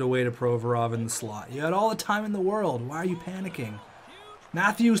gives it away to Provorov in the slot. You had all the time in the world. Why are you panicking?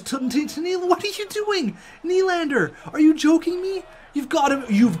 Matthews to Neil. What are you doing? Nylander, are you joking me? You've got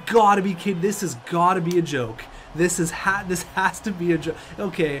to be kidding. This has got to be a joke. This has to be a joke.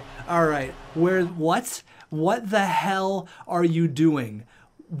 Okay, all right. What the hell are you doing?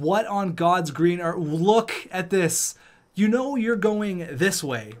 What on God's green earth? Look at this. You know you're going this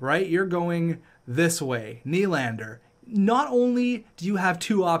way, right? You're going this way. Nylander. Not only do you have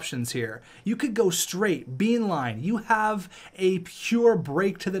 2 options here, you could go straight, bean line. You have a pure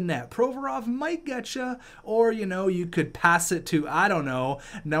break to the net. Provorov might get you, or, you know, you could pass it to, I don't know,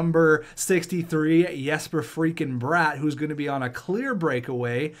 number 63, Jesper freaking Bratt, who's going to be on a clear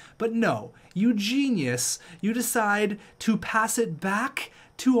breakaway. But no, you genius, you decide to pass it back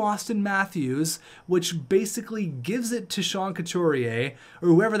to Austin Matthews, which basically gives it to Sean Couturier, or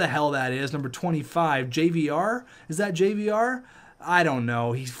whoever the hell that is, number 25, JVR? Is that JVR? I don't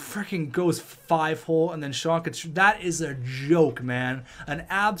know. He freaking goes 5-hole and then Sean could. That is a joke, man. An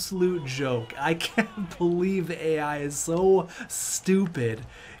absolute joke. I can't believe the AI is so stupid.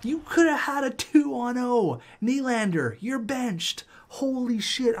 You could have had a 2-on-0. Nylander, you're benched. Holy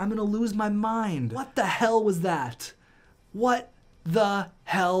shit, I'm gonna lose my mind. What the hell was that? What the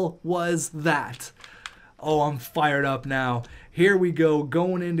hell was that? Oh, I'm fired up now. Here we go,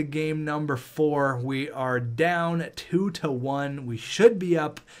 going into game number 4. We are down 2-1. We should be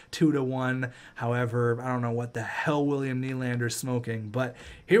up 2-1. However, I don't know what the hell William Nylander's smoking. But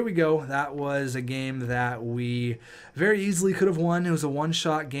here we go. That was a game that we very easily could have won. It was a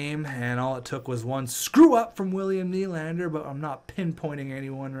one-shot game, and all it took was one screw-up from William Nylander. But I'm not pinpointing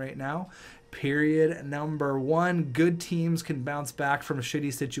anyone right now. Period number 1. Good teams can bounce back from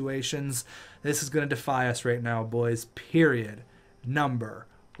shitty situations. This is going to defy us right now, boys. Period number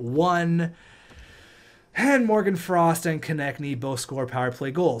 1. And Morgan Frost and Konechny both score power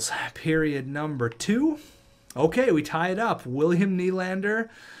play goals. Period number 2. Okay, we tie it up. William Nylander.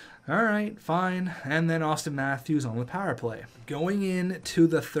 All right, fine. And then Austin Matthews on the power play. Going into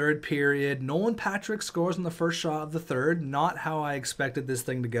the third period, Nolan Patrick scores on the first shot of the third. Not how I expected this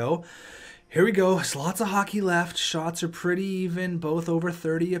thing to go. Here we go. There's lots of hockey left. Shots are pretty even, both over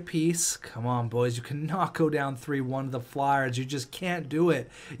 30 apiece. Come on, boys. You cannot go down 3-1 to the Flyers. You just can't do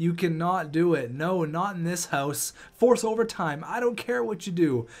it. You cannot do it. No, not in this house. Force overtime. I don't care what you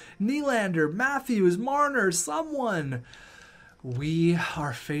do. Nylander, Matthews, Marner, someone. We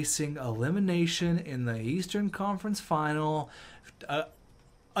are facing elimination in the Eastern Conference Final.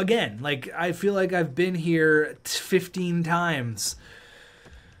 Again, like, I feel like I've been here 15 times.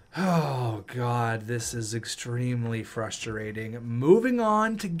 Oh, God, this is extremely frustrating. Moving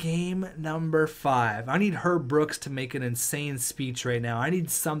on to game number 5. I need Herb Brooks to make an insane speech right now. I need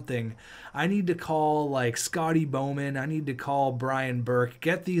something. I need to call, like, Scotty Bowman. I need to call Brian Burke.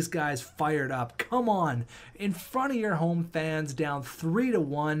 Get these guys fired up. Come on. In front of your home fans, down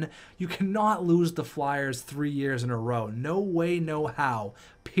 3-1. You cannot lose the Flyers 3 years in a row. No way, no how.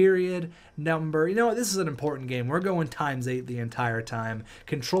 Period number. You know what? This is an important game. We're going ×8 the entire time.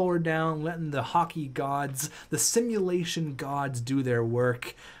 Controller down, letting the hockey gods, the simulation gods do their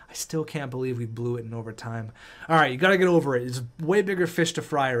work. I still can't believe we blew it in overtime. All right, you got to get over it. It's way bigger fish to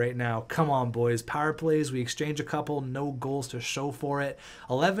fry right now. Come on, boys. Power plays, we exchange a couple. No goals to show for it.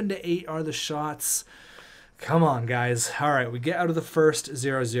 11-8 are the shots. Come on, guys. All right, we get out of the first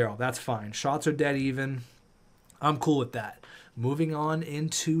 0-0. That's fine. Shots are dead even. I'm cool with that. Moving on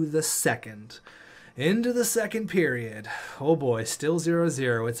into the second. Into the second period. Oh boy, still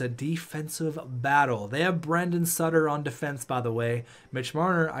 0-0. It's a defensive battle. They have Brendan Sutter on defense, by the way. Mitch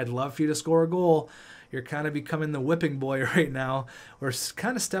Marner, I'd love for you to score a goal. You're kind of becoming the whipping boy right now. We're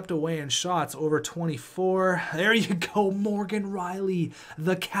kind of stepped away in shots, over 24. There you go, Morgan Riley,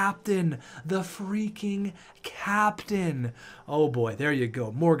 the captain, the freaking captain. Oh boy, there you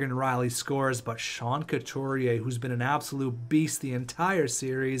go. Morgan Riley scores, but Sean Couturier, who's been an absolute beast the entire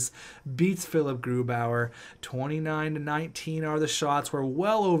series, beats Philip Grubauer. 29-19 are the shots. We're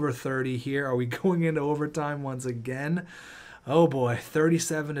well over 30 here. Are we going into overtime once again? Oh boy,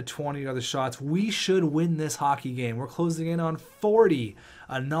 37-20 are the shots. We should win this hockey game. We're closing in on 40.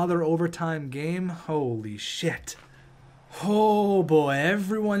 Another overtime game. Holy shit. Oh boy,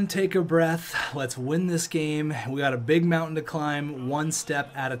 everyone take a breath. Let's win this game. We got a big mountain to climb, one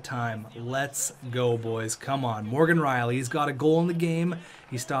step at a time. Let's go, boys. Come on. Morgan Riley, he's got a goal in the game.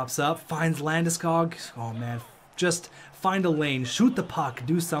 He stops up, finds Landeskog. Oh man, just find a lane, shoot the puck,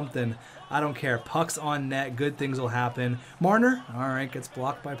 do something. I don't care. Puck's on net. Good things will happen. Marner, all right, gets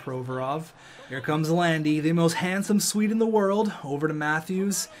blocked by Provorov. Here comes Landy, the most handsome Swede in the world. Over to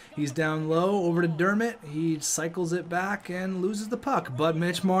Matthews. He's down low. Over to Dermott. He cycles it back and loses the puck. But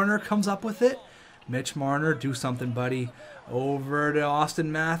Mitch Marner comes up with it. Mitch Marner, do something, buddy. Over to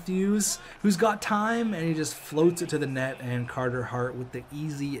Austin Matthews, who's got time, and he just floats it to the net, and Carter Hart with the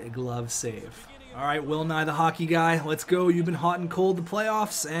easy glove save. All right, Will Nye, the hockey guy, let's go. You've been hot and cold the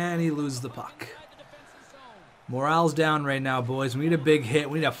playoffs, and he loses the puck. Morale's down right now, boys. We need a big hit.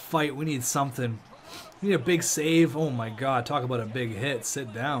 We need a fight. We need something. We need a big save. Oh, my God. Talk about a big hit.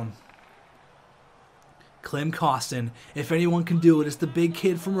 Sit down. Klim Kostin. If anyone can do it, it's the big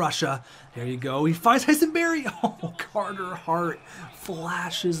kid from Russia. There you go. He finds Tyson Barrie. Oh, Carter Hart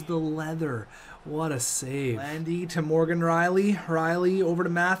flashes the leather. What a save. Landy to Morgan Riley. Riley over to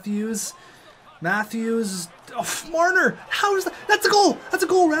Matthews. Matthews, oh, Marner, how is that? That's a goal. That's a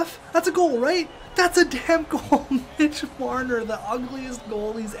goal, ref. That's a goal, right? That's a damn goal. Mitch Marner, the ugliest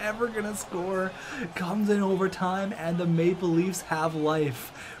goal he's ever going to score, comes in overtime, and the Maple Leafs have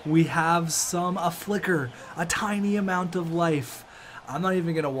life. We have a flicker, a tiny amount of life. I'm not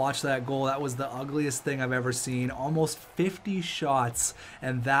even going to watch that goal. That was the ugliest thing I've ever seen. Almost 50 shots,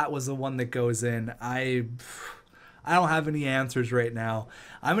 and that was the one that goes in. I don't have any answers right now.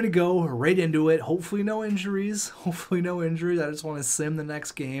 I'm going to go right into it. Hopefully no injuries. Hopefully no injuries. I just want to sim the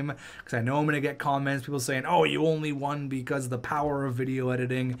next game because I know I'm going to get comments, people saying, oh, you only won because of the power of video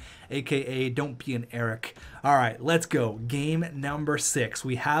editing, aka don't be an Eric. All right, let's go. Game number 6.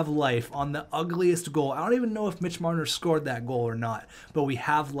 We have life on the ugliest goal. I don't even know if Mitch Marner scored that goal or not, but we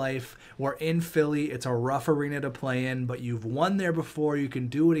have life. We're in Philly. It's a rough arena to play in, but you've won there before. You can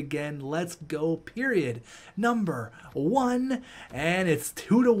do it again. Let's go, period. Number 1, and it's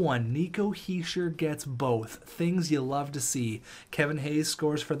 2-1. Nico Hischier gets both. Things you love to see. Kevin Hayes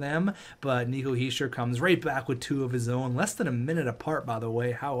scores for them, but Nico Hischier comes right back with 2 of his own. Less than a minute apart, by the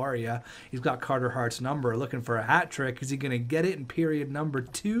way. How are you? He's got Carter Hart's number. Looking for a hat trick. Is he going to get it in period number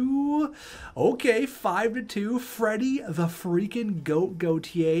 2? Okay, 5-2. Freddie the freaking GOAT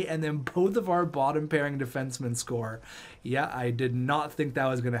Gauthier, and then both of our bottom pairing defensemen score. Yeah, I did not think that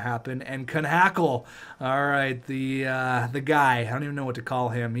was going to happen. And Hackle. All right, the guy. I don't even know what to call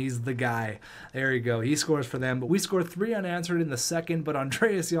him. He's the guy. There you go. He scores for them. But we scored 3 unanswered in the second, but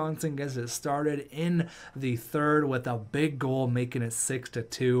Andreas Janssen gets it started in the third with a big goal, making it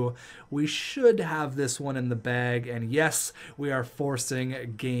 6-2. We should have this one in the bag. And yes, we are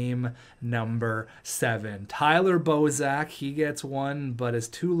forcing game number 7. Tyler Bozak, he gets one, but it's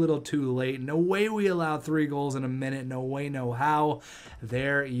too little too late. No way we allow 3 goals in a minute. No way, no how.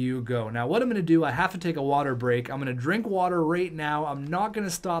 There you go. Now what I'm going to do, I have to take a water break. I'm going to drink water right now. I'm not going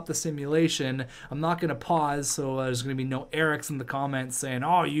to stop the simulation. I'm not going to pause, so there's going to be no Erics in the comments saying,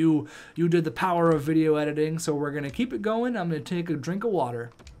 oh, you did the power of video editing. So we're going to keep it going. I'm going to take a drink of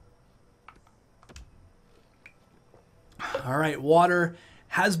water. All right, water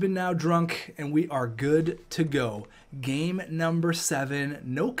has been now drunk, and we are good to go. Game number 7.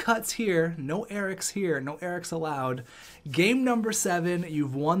 No cuts here. No Erics here. No Erics allowed. Game number 7.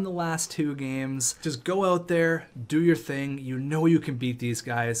 You've won the last 2 games. Just go out there, do your thing. You know you can beat these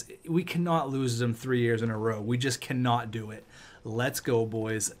guys. We cannot lose them 3 years in a row. We just cannot do it. Let's go,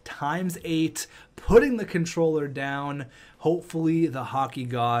 boys. ×8. Putting the controller down. Hopefully the hockey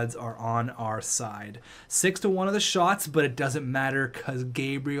gods are on our side. 6-1 of the shots, but it doesn't matter because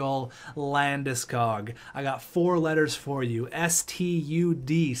Gabriel Landeskog. I got 4 letters for you.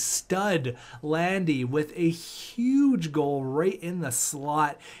 S-T-U-D. Stud Landy with a huge goal right in the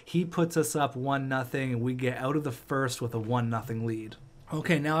slot. He puts us up 1-0, and we get out of the first with a 1-0 lead.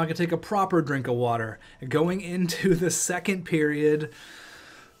 Okay, now I can take a proper drink of water. Going into the second period.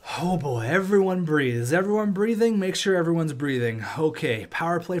 Oh boy, everyone breathes. Everyone breathing? Make sure everyone's breathing. Okay,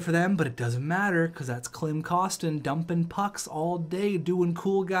 power play for them, but it doesn't matter because that's Klim Kostin dumping pucks all day, doing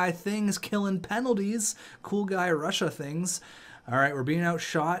cool guy things, killing penalties, cool guy Russia things. All right, we're being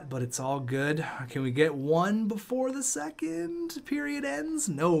outshot, but it's all good. Can we get one before the second period ends?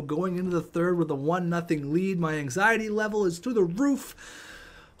 No, going into the third with a 1-0 lead. My anxiety level is through the roof.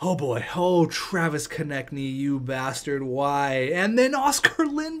 Oh boy, oh Travis Konechny, you bastard, why? And then Oscar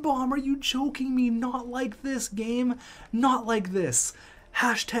Lindbaum, are you joking me? Not like this, game, not like this.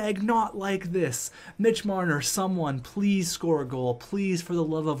 Hashtag not like this. Mitch Marner, someone, please score a goal. Please, for the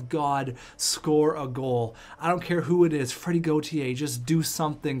love of God, score a goal. I don't care who it is. Freddie Gauthier, just do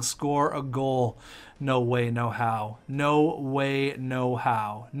something. Score a goal. No way, no how. No way, no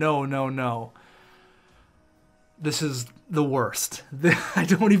how. No, no, no. This is the worst. I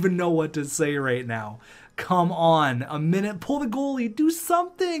don't even know what to say right now. Come on, a minute, pull the goalie, do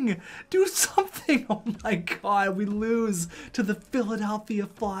something, do something. Oh my God, we lose to the Philadelphia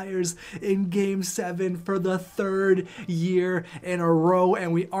Flyers in Game 7 for the 3rd year in a row,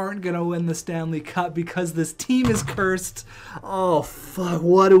 and we aren't gonna win the Stanley Cup because this team is cursed. Oh fuck,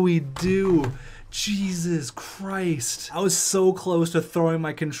 what do we do? Jesus Christ. I was so close to throwing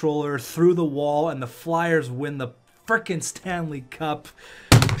my controller through the wall, and the Flyers win the frickin' Stanley Cup.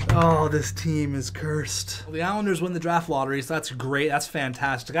 Oh, this team is cursed. Well, the Islanders win the draft lottery, so that's great. That's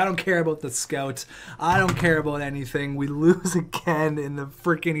fantastic. I don't care about the scouts. I don't care about anything. We lose again in the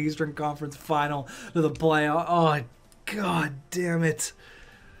freaking Eastern Conference Final to the playoff. Oh, God damn it.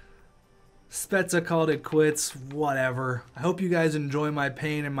 Spezza called it quits. Whatever. I hope you guys enjoy my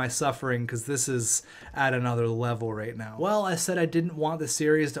pain and my suffering because this is at another level right now. Well, I said I didn't want the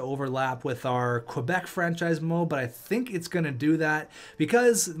series to overlap with our Quebec franchise mode, but I think it's going to do that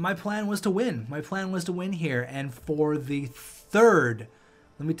because my plan was to win. My plan was to win here. And for the 3rd,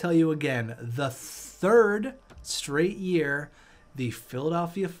 let me tell you again, the 3rd straight year, the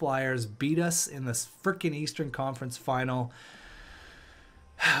Philadelphia Flyers beat us in this freaking Eastern Conference Final.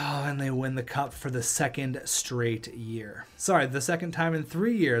 And they win the cup for the second straight year. Sorry, the second time in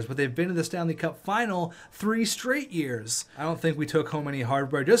 3 years, but they've been to the Stanley Cup final 3 straight years. I don't think we took home any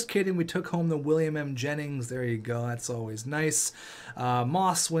hardware. Just kidding, we took home the William M. Jennings. There you go, that's always nice.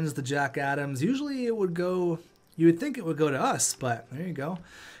 Moss wins the Jack Adams. Usually it would go, you would think it would go to us, but there you go.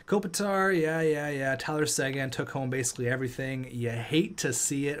 Kopitar, yeah. Tyler Seguin took home basically everything. You hate to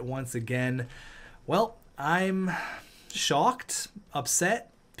see it once again. Well, I'm shocked, upset,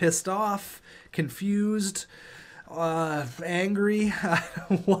 pissed off, confused, angry.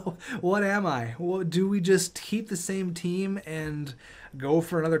 What am I? Do we just keep the same team and go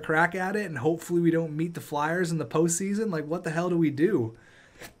for another crack at it and hopefully we don't meet the Flyers in the postseason? Like, what the hell do we do?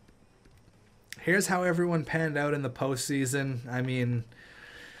 Here's how everyone panned out in the postseason. I mean,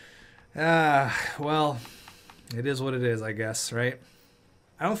 well, it is what it is, I guess, right?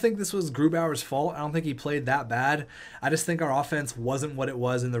 I don't think this was Grubauer's fault. I don't think he played that bad. I just think our offense wasn't what it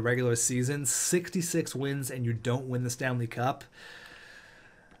was in the regular season. 66 wins and you don't win the Stanley Cup.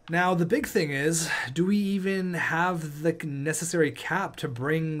 Now, the big thing is, do we even have the necessary cap to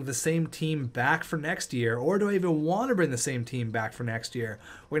bring the same team back for next year? Or do I even want to bring the same team back for next year?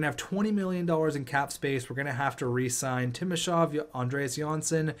 We're going to have $20 million in cap space. We're going to have to re-sign Timashov, Andreas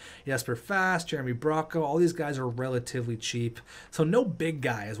Janssen, Jesper Fast, Jeremy Bracco. All these guys are relatively cheap. So no big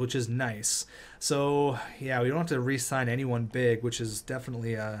guys, which is nice. So, yeah, we don't have to re-sign anyone big, which is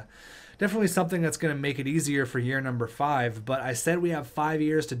definitely something that's going to make it easier for year number 5. But I said we have 5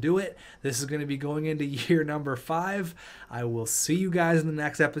 years to do it. This is going to be going into year number 5. I will see you guys in the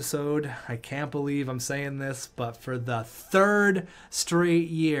next episode. I can't believe I'm saying this, but for the 3rd straight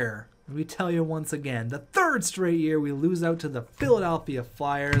year, let me tell you once again, the 3rd straight year we lose out to the Philadelphia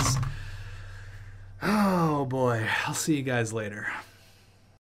Flyers. Oh boy, I'll see you guys later.